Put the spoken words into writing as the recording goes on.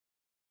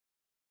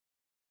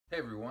Hey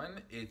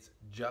everyone, it's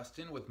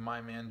Justin with my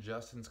man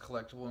Justin's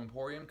Collectible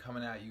Emporium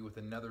coming at you with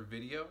another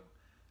video.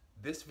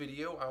 This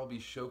video I will be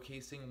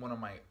showcasing one of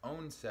my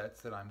own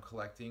sets that I'm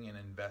collecting and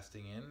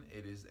investing in.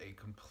 It is a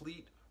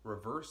complete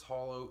reverse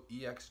holo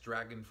EX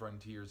Dragon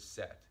Frontiers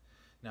set.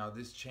 Now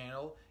this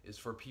channel is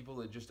for people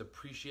that just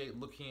appreciate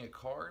looking at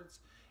cards.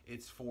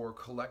 It's for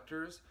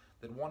collectors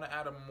that want to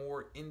add a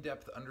more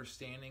in-depth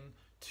understanding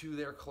to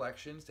their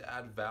collections to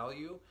add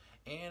value,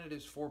 and it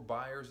is for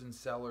buyers and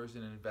sellers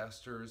and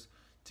investors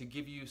to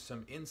give you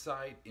some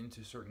insight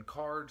into certain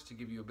cards, to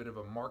give you a bit of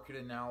a market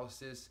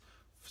analysis,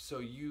 so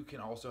you can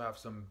also have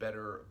some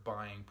better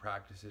buying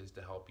practices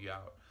to help you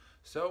out.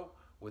 So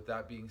with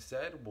that being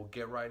said, we'll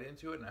get right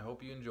into it, and I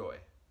hope you enjoy.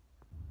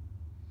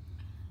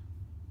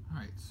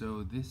 Alright,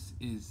 so this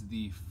is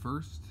the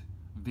first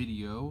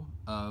video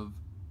of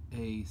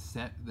a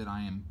set that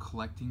I am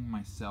collecting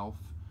myself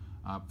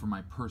for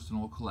my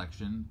personal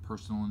collection,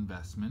 personal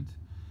investment,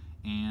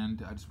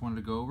 and I just wanted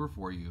to go over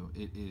for you.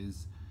 It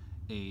is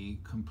a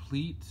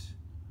complete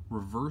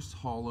reverse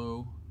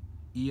holo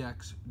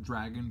EX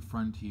Dragon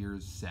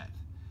Frontiers set,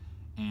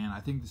 and I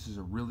think this is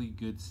a really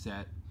good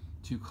set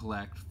to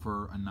collect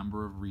for a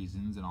number of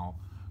reasons, and I'll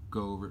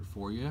go over it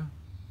for you.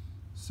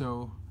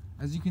 So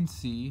as you can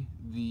see,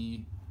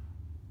 the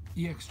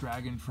EX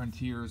Dragon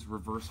Frontiers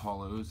reverse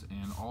holos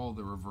and all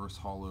the reverse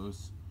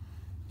holos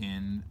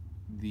in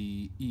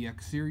the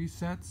EX series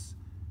sets,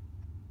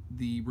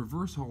 the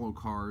reverse holo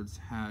cards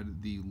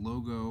had the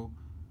logo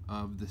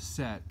of the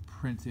set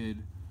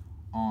printed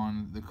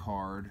on the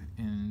card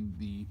in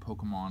the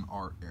Pokemon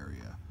art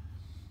area,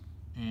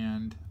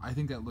 and I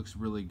think that looks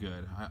really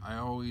good. I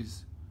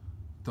always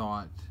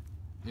thought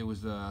it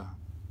was a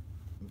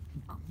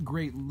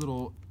great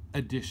little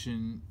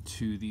addition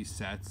to these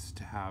sets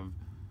to have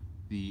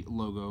the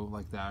logo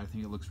like that. I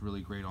think it looks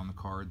really great on the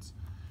cards.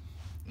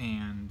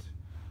 And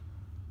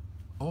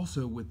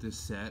also with this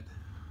set,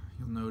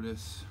 you'll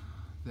notice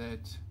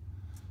that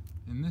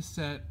in this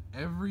set,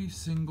 every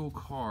single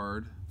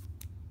card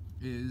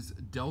is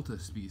Delta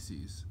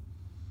species.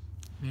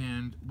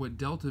 And what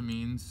Delta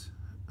means,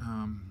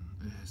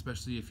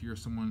 especially if you're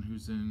someone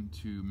who's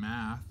into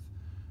math,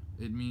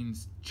 it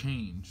means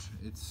change.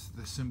 It's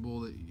the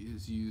symbol that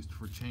is used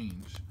for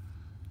change.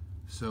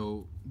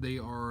 So they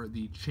are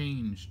the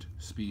changed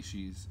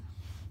species.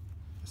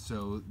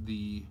 So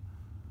the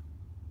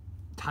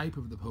type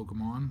of the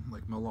Pokemon,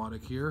 like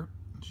Melodic here,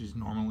 she's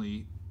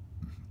normally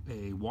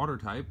a water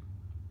type,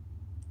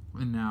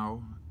 and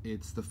now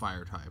it's the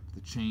fire type.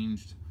 The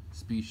changed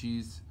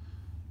species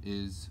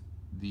is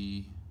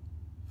the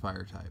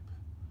fire type.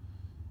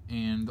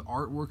 And the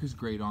artwork is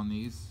great on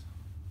these.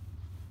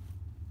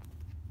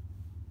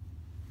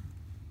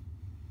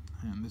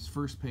 And this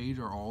first page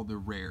are all the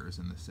rares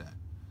in the set.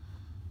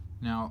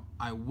 Now,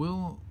 I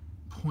will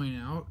point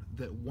out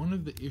that one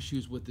of the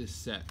issues with this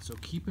set, so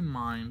keep in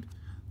mind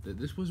that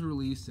this was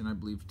released in, I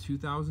believe,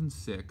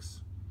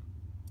 2006,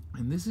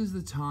 and this is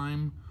the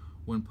time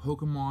when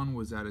Pokemon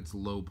was at its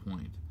low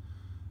point.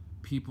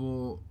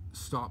 People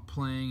stopped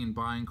playing and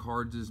buying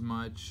cards as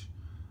much.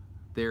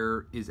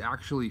 There is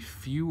actually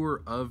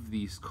fewer of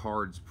these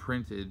cards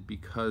printed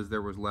because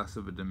there was less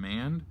of a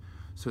demand.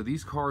 So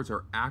these cards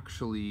are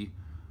actually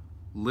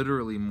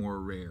literally more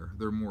rare.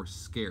 They're more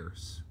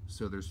scarce.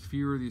 So there's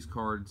fewer of these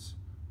cards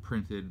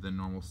printed than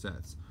normal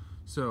sets.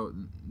 So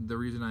the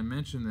reason I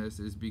mention this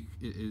is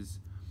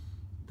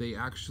they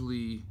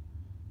actually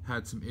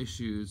had some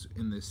issues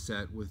in this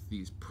set with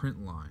these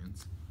print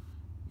lines.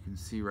 You can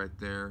see right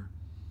there,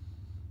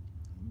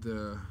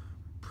 the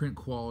print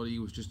quality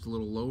was just a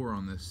little lower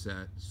on this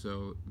set,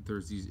 so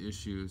there's these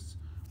issues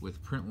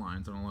with print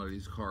lines on a lot of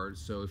these cards.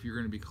 So if you're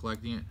going to be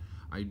collecting it,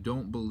 I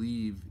don't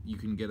believe you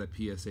can get a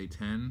PSA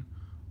 10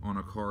 on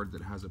a card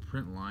that has a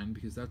print line,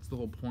 because that's the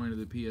whole point of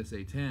the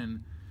PSA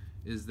 10,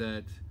 is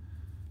that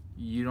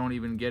you don't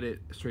even get it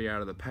straight out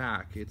of the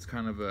pack. It's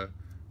kind of a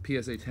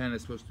PSA 10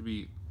 is supposed to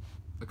be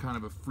a kind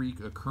of a freak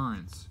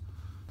occurrence.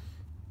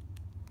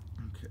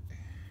 Okay.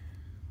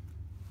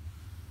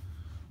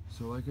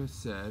 So like I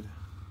said,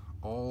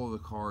 all the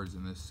cards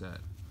in this set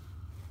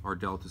are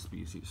Delta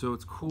species. So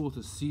it's cool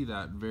to see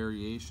that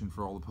variation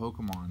for all the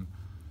Pokemon.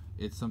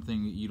 It's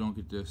something that you don't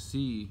get to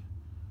see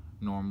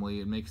normally.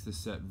 It makes this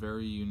set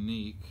very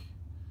unique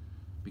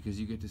because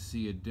you get to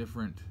see a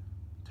different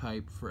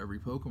type for every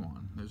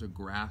Pokemon. There's a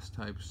grass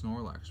type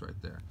Snorlax right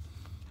there.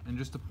 And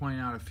just to point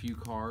out a few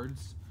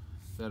cards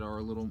that are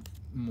a little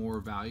more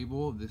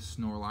valuable, this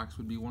Snorlax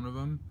would be one of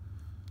them.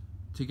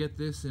 To get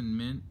this in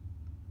mint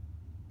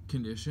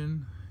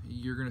condition,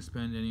 you're going to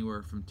spend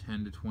anywhere from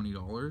 $10 to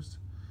 $20.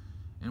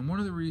 And one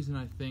of the reasons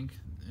I think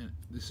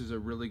this is a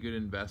really good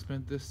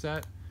investment, this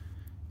set,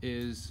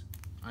 is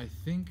I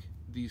think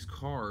these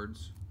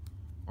cards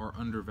are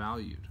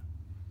undervalued,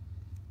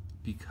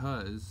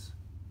 because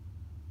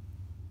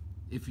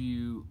if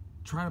you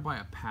try to buy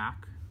a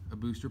pack, a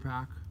booster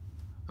pack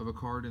of a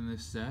card in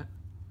this set,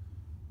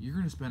 you're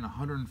going to spend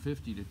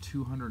 $150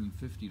 to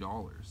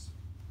 $250.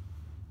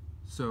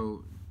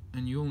 So,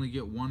 and you only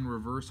get one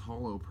reverse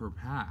holo per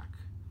pack.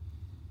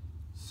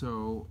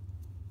 So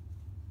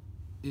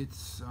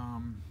it's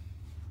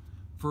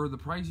for the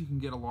price you can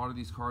get a lot of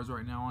these cards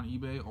right now on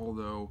eBay,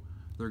 although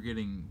they're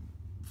getting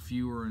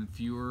fewer and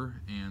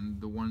fewer, and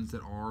the ones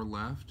that are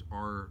left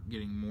are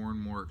getting more and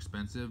more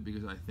expensive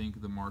because I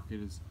think the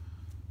market is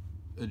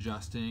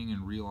adjusting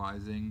and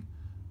realizing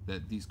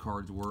that these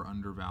cards were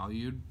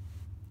undervalued.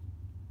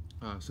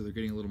 So they're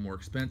getting a little more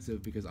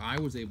expensive, because I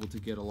was able to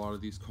get a lot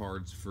of these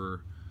cards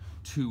for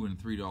 $2 and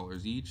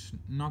 $3 each.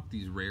 Not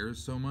these rares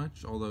so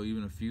much, although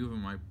even a few of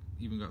them, I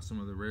even got some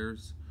of the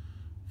rares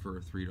for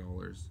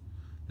 $3.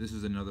 This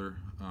is another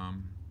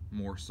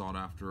more sought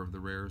after of the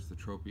rares, the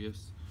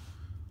Tropius.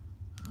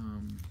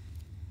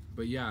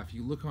 But yeah, if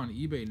you look on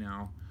eBay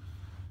now,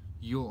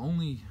 you'll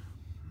only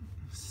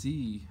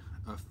see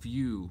a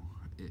few,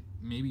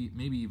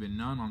 maybe even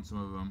none on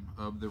some of them,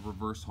 of the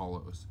reverse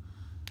holos.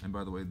 And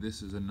by the way,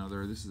 this is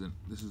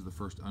the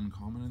first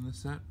uncommon in this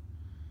set,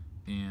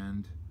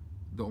 and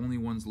the only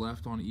ones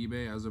left on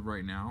eBay as of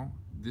right now.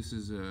 This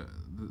is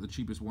the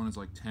cheapest one is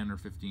like $10 or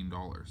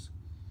 $15.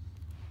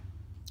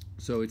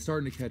 So it's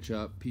starting to catch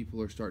up.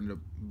 People are starting to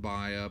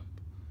buy up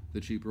the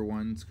cheaper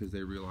ones because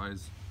they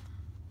realize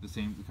the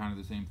same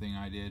thing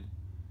I did,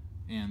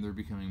 and they're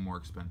becoming more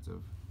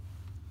expensive.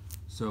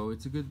 So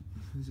it's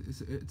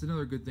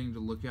another good thing to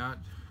look at,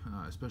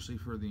 especially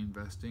for the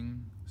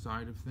investing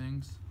side of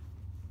things,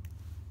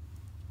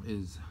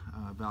 is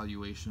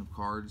valuation of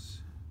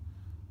cards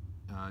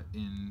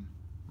in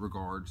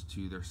regards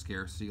to their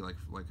scarcity.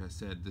 Like I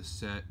said, this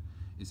set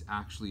is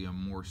actually a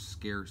more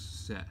scarce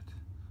set.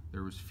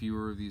 There was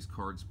fewer of these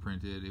cards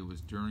printed. It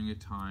was during a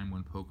time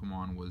when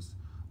Pokemon was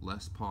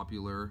less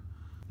popular.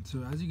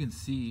 So as you can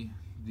see,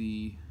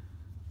 the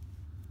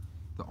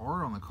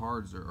art on the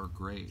cards are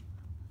great,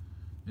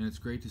 and it's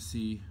great to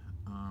see.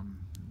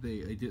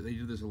 They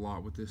did this a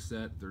lot with this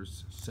set.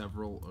 There's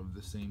several of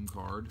the same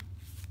card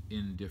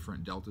in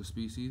different Delta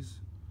species.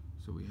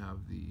 So we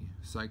have the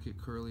Psychic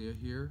Curlia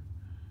here,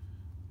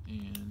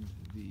 and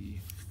the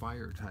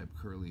Fire type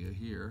Curlia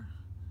here,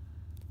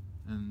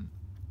 and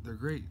they're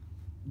great,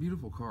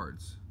 beautiful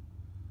cards.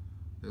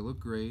 They look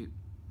great.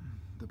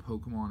 The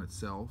Pokemon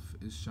itself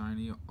is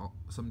shiny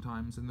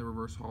sometimes in the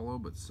reverse holo,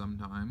 but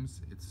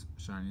sometimes it's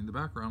shiny in the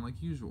background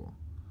like usual.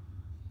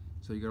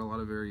 So you got a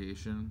lot of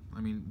variation. I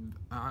mean,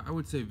 I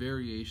would say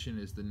variation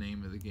is the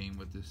name of the game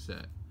with this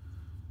set.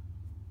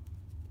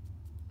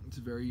 It's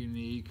very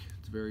unique,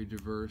 it's very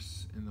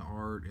diverse in the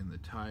art, in the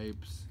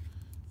types,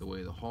 the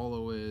way the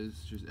holo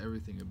is, just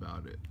everything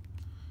about it.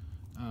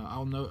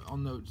 I'll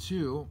note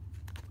too,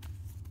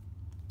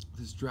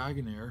 this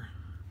Dragonair,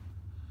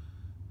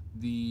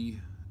 the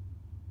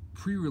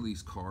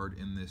pre-release card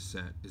in this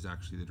set is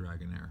actually the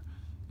Dragonair,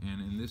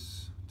 and in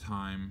this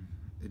time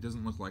it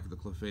doesn't look like the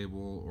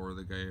Clefable or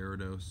the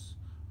Gyarados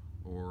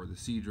or the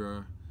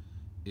Seadra.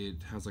 It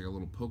has like a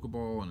little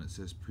Pokeball and it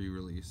says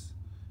pre-release,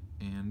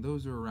 and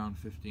those are around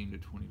 $15 to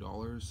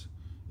 $20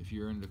 if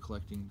you're into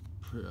collecting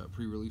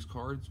pre-release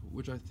cards,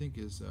 which I think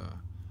is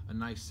a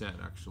nice set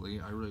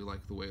actually. I really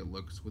like the way it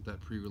looks with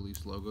that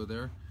pre-release logo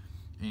there,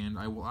 and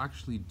I will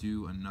actually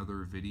do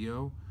another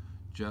video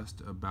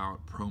just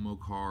about promo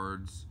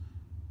cards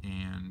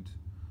and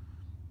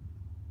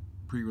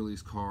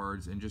pre-release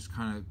cards, and just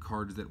kind of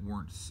cards that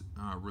weren't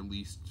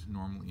released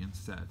normally in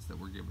sets, that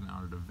were given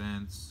out at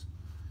events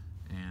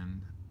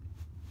and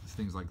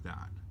things like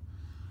that.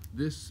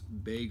 This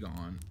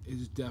Bagon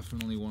is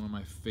definitely one of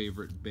my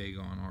favorite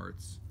Bagon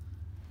arts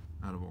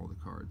out of all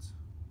the cards.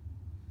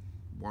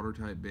 Water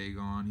type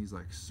Bagon, he's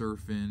like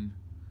surfing,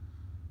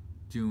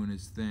 doing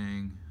his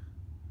thing.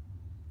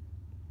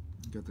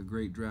 Got the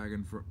Great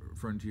Dragon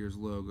Frontiers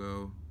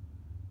logo.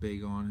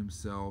 Bagon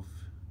himself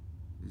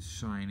is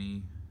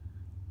shiny.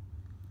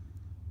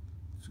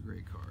 It's a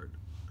great card.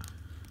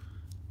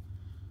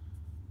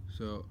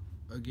 So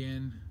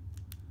again,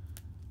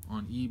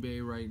 on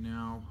eBay right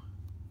now,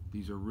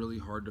 these are really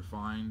hard to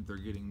find. They're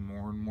getting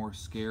more and more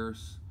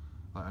scarce.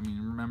 I mean,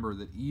 remember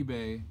that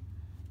eBay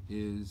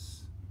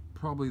is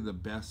probably the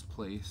best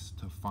place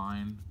to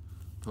find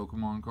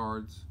Pokemon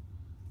cards.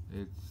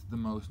 It's the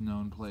most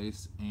known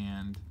place,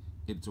 and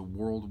it's a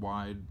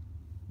worldwide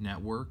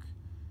network.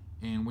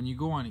 And when you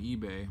go on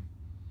eBay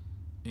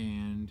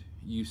and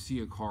you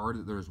see a card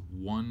that there's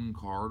one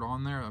card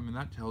on there, I mean,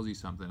 that tells you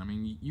something. I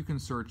mean, you can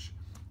search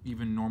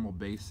even normal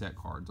base set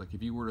cards. Like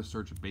if you were to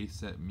search a base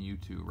set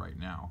Mewtwo right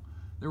now,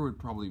 there would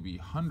probably be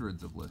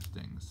hundreds of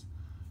listings.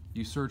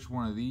 You search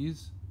one of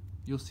these,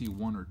 you'll see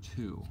one or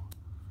two.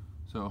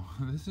 So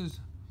this is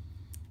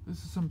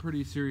some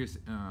pretty serious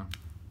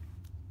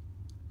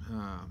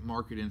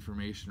market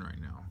information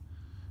right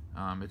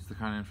now. It's the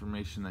kind of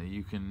information that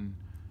you can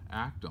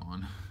act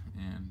on.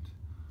 And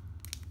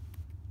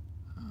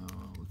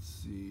let's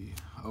see.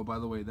 Oh, by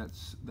the way, that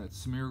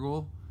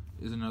Smeargle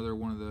is another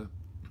one of the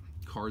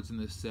cards in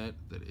this set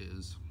that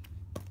is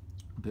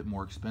a bit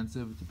more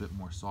expensive. It's a bit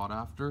more sought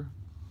after.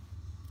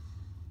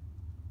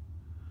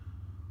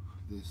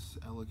 This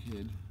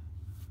Elekid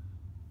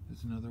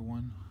is another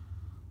one.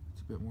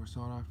 It's a bit more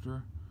sought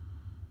after,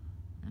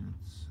 and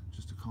it's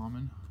just a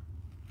common.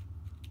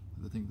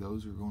 I think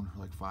those are going for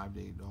like $5 to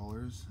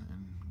 $8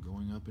 and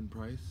going up in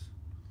price.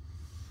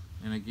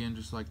 And again,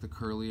 just like the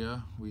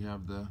Curlia, we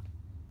have the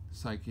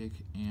Psychic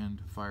and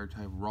Fire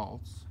type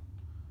Ralts.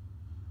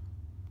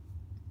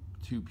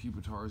 2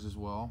 Pupitars as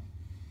well.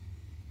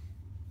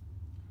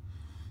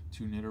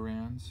 2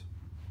 Nidorans.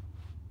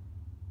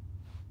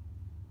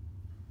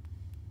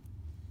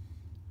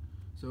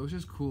 So it's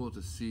just cool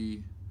to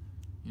see,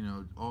 you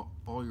know,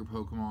 all your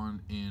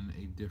Pokemon in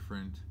a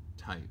different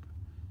type.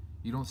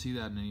 You don't see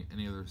that in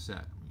any other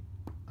set,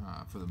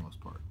 for the most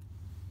part.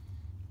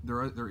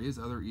 There is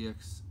other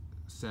EX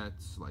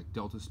sets like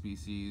Delta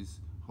Species,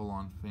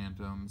 Holon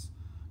Phantoms,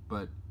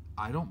 but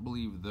I don't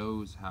believe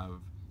those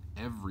have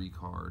every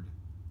card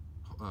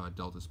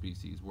Delta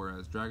Species,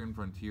 whereas Dragon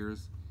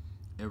Frontiers,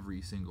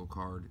 every single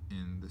card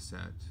in the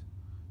set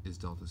is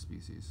Delta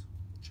Species,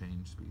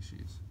 change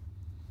species.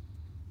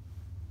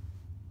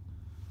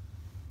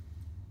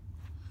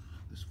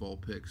 This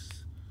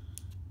Vulpix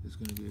is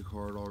going to be a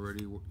card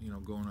already, you know,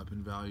 going up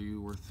in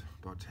value, worth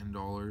about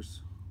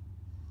 $10.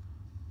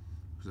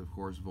 Because of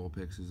course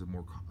Vulpix is a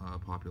more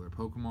popular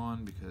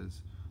Pokemon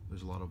because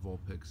there's a lot of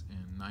Vulpix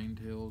and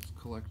Ninetales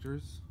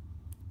collectors.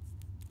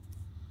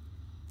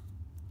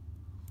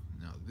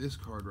 Now this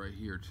card right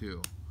here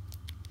too.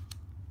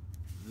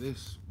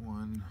 This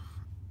one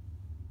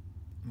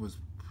was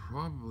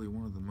probably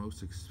one of the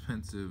most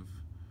expensive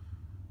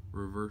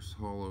reverse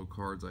holo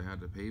cards I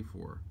had to pay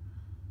for.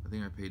 I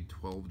think I paid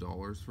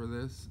 $12 for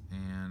this,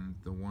 and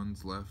the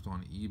ones left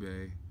on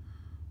eBay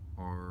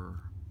are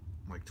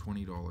like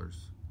 $20,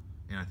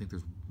 and I think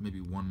there's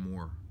maybe one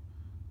more.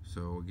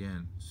 So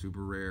again,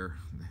 super rare.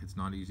 It's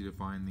not easy to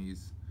find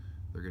these.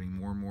 They're getting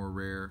more and more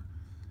rare,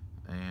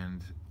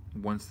 and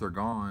once they're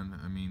gone,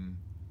 I mean,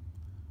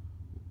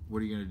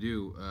 what are you gonna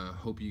do?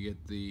 Hope you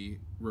get the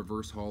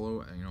reverse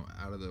holo, you know,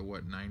 out of the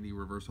 90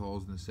 reverse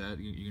holos in the set,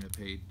 you're gonna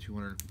pay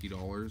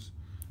 $250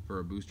 for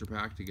a booster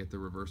pack to get the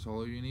reverse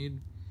holo you need.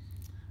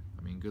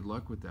 I mean, good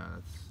luck with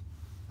that.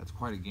 That's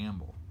quite a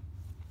gamble.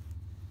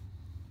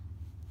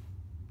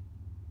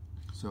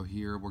 So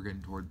here we're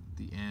getting toward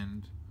the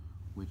end,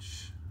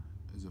 which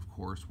is of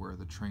course where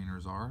the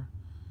trainers are.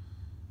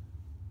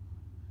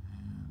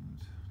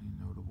 And any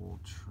notable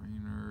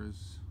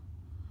trainers?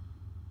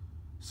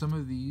 Some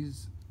of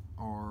these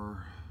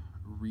are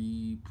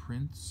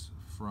reprints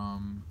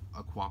from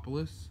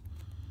Aquapolis.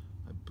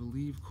 I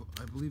believe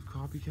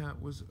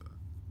Copycat was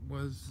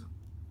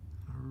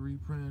a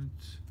reprint.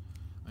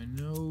 I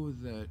know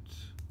that,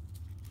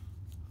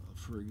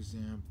 for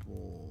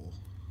example,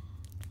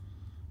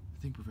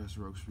 I think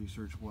Professor Oak's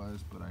research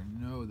was, but I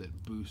know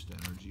that Boost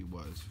Energy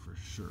was for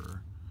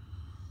sure.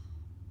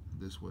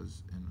 This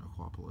was in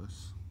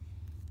Aquapolis,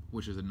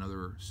 which is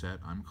another set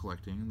I'm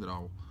collecting that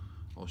I'll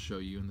show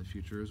you in the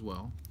future as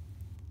well.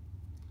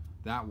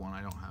 That one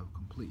I don't have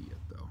complete yet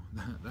though.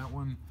 that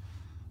one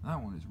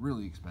is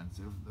really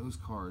expensive. Those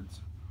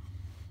cards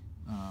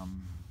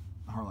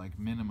are like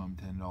minimum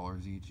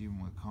 $10 each,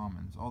 even with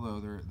commons. Although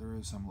there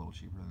is some a little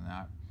cheaper than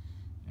that,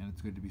 and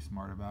it's good to be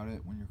smart about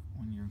it when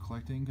you're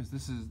collecting, because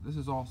this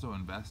is also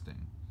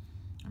investing.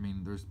 I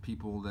mean, there's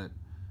people that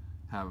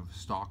have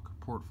stock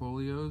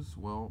portfolios.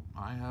 Well,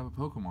 I have a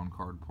Pokemon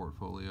card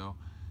portfolio,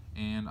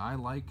 and I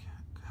like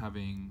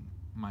having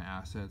my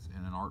assets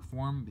in an art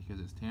form because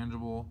it's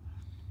tangible.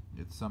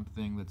 It's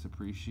something that's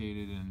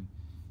appreciated, and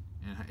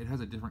it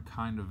has a different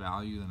kind of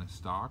value than a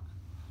stock,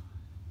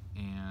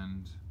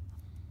 and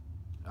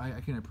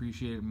I can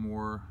appreciate it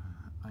more.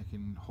 I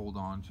can hold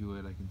on to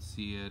it. I can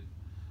see it.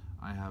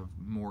 I have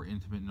more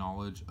intimate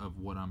knowledge of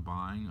what I'm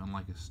buying,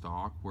 unlike a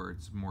stock where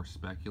it's more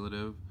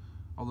speculative.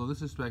 Although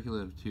this is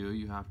speculative too.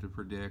 You have to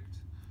predict,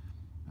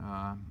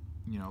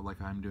 you know,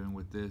 like I'm doing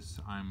with this.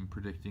 I'm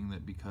predicting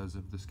that because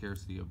of the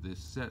scarcity of this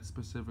set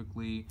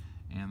specifically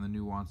and the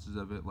nuances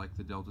of it, like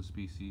the Delta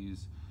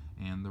Species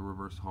and the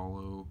reverse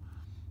holo,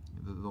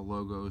 the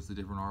logos, the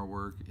different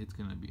artwork, it's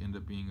going to end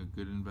up being a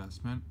good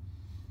investment.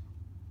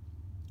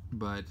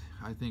 But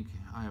I think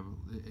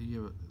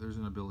there's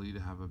an ability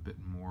to have a bit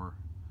more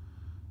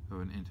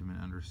of an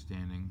intimate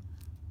understanding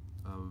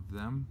of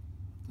them,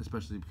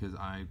 especially because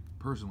I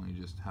personally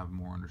just have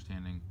more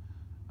understanding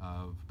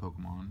of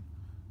Pokemon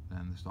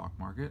than the stock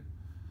market.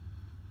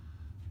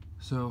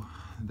 So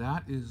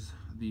that is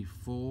the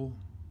full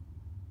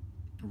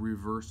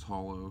reverse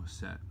holo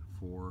set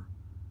for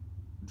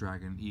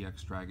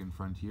EX Dragon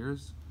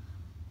Frontiers.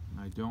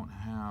 I don't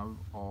have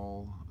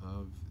all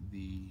of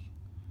the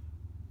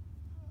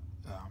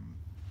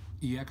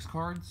EX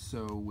cards,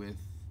 so with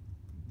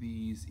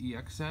these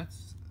EX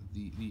sets,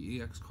 the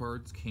EX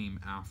cards came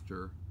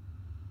after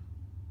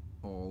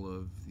all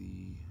of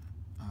the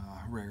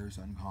rares,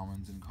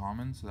 uncommons, and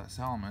commons. So that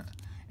Salamence,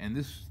 and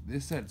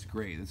this set's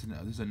great. This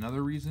is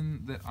another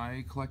reason that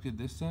I collected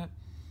this set,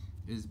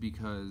 is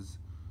because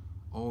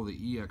all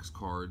the EX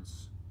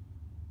cards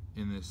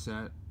in this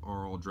set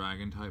are all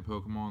dragon type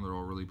Pokemon. They're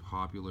all really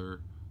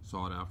popular,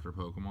 sought after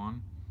Pokemon.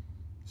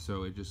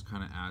 So it just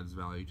kind of adds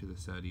value to the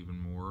set even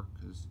more,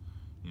 because,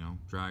 you know,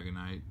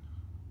 Dragonite,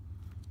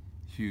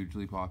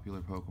 hugely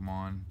popular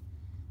Pokemon.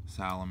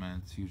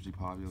 Salamence, hugely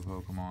popular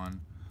Pokemon.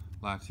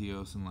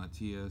 Latios and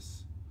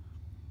Latias,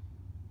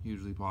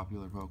 hugely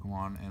popular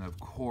Pokemon. And of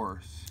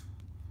course,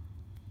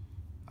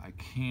 I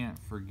can't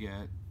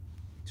forget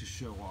to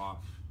show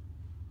off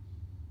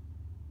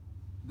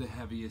the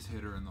heaviest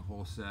hitter in the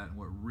whole set, and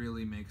what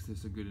really makes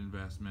this a good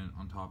investment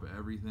on top of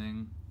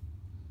everything,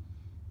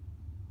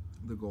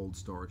 the Gold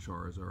Star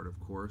Charizard, of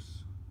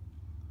course,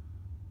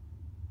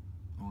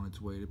 on its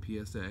way to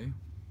PSA.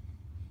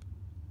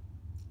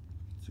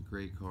 It's a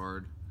great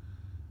card.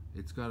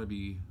 It's got to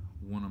be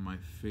one of my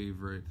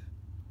favorite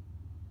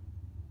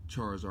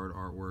Charizard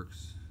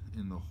artworks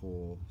in the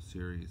whole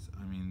series.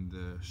 I mean,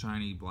 the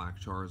shiny black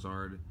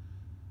Charizard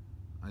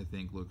I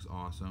think looks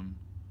awesome,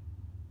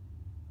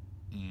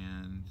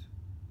 and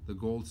the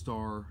Gold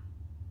Star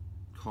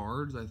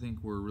cards I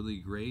think were really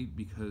great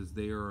because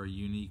they are a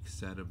unique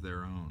set of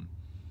their own.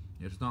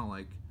 It's not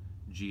like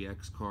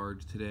GX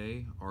cards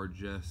today are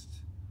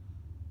just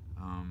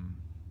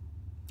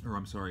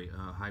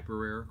hyper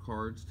rare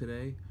cards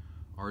today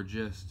are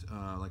just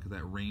like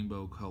that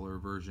rainbow color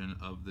version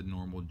of the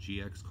normal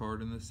GX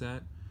card in the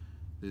set.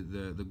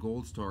 The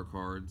Gold Star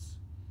cards,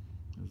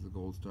 there's the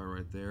Gold Star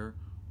right there,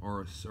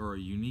 are a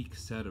unique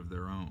set of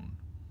their own.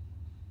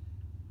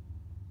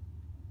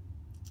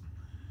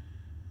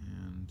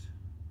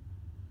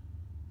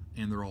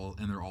 And they're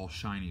all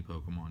shiny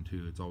Pokemon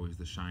too. It's always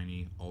the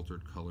shiny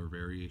altered color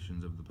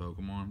variations of the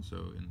Pokemon.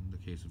 So in the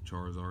case of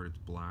Charizard, it's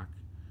black,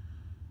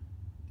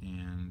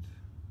 and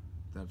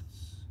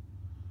that's,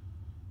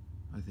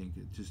 I think,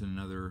 it's just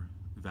another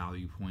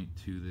value point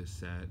to this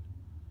set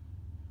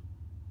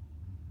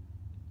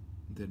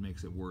that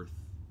makes it worth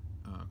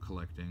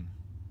collecting.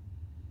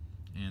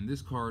 And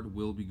this card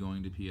will be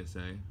going to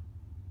PSA,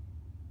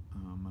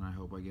 and I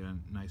hope I get a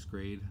nice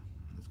grade.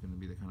 It's going to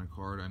be the kind of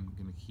card I'm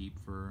going to keep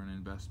for an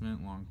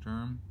investment long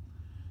term.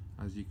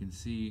 As you can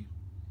see,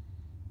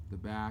 the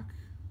back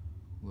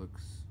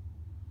looks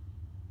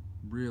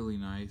really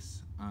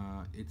nice.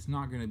 It's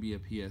not going to be a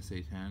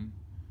PSA 10.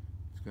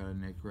 It's got a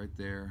nick right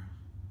there,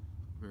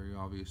 very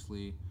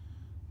obviously.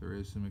 There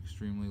is some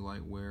extremely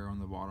light wear on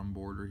the bottom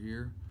border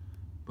here,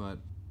 but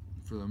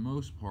for the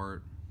most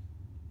part,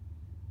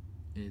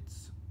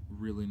 it's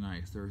really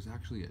nice. There's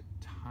actually a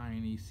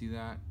tiny, see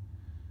that?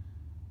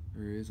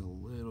 There is a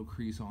little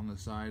crease on the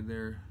side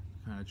there,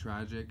 kind of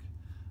tragic,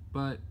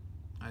 but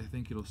I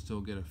think it'll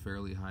still get a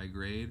fairly high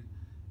grade,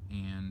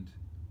 and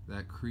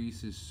that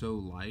crease is so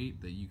light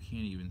that you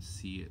can't even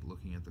see it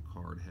looking at the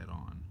card head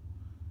on.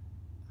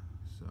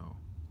 So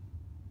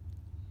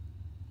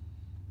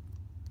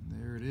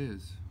there it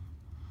is.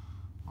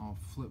 I'll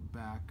flip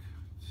back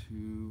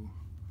to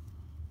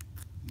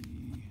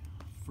the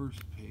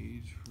first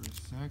page for a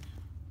sec,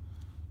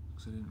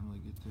 because I didn't really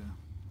get to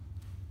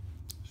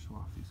show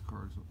off these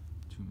cards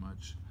too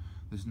much.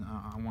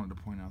 I wanted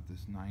to point out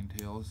this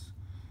Ninetales.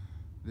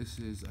 This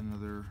is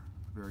another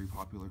very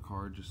popular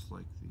card, just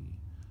like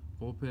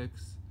the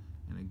Vulpix,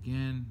 and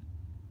again,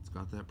 it's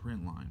got that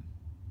print line.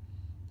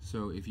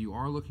 So if you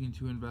are looking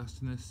to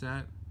invest in this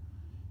set,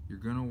 you're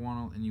gonna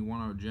want to, and you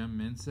want a gem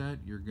mint set,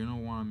 you're gonna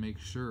want to make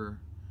sure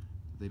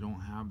that they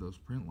don't have those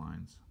print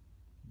lines,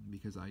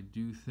 because I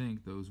do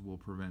think those will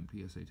prevent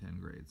PSA 10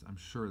 grades. I'm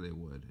sure they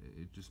would.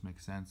 It just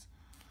makes sense.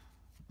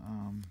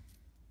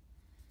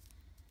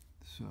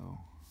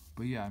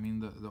 But yeah, I mean,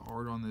 the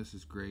art on this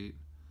is great.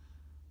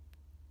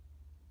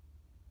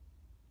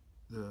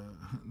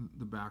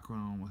 The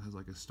background has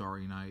like a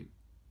Starry Night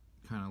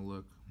kind of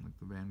look, like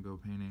the Van Gogh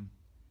painting.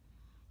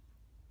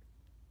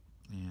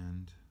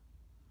 And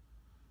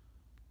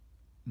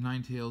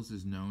Ninetales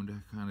is known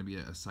to kind of be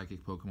a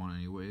psychic Pokemon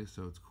anyway,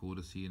 so it's cool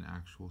to see an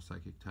actual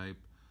psychic type.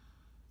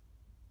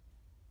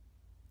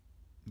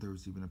 There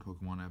was even a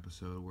Pokemon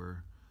episode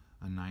where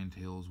a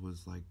Ninetales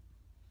was like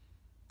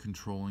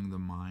controlling the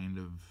mind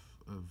of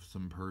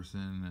some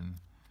person, and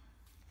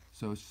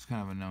so it's just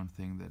kind of a known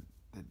thing that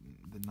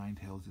the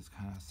Ninetales just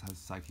kind of has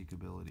psychic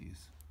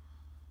abilities.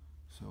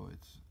 So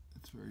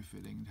it's very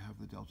fitting to have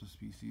the Delta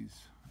species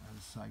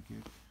as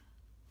psychic.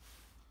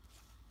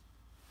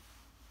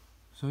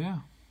 So yeah,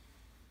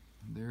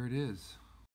 there it is.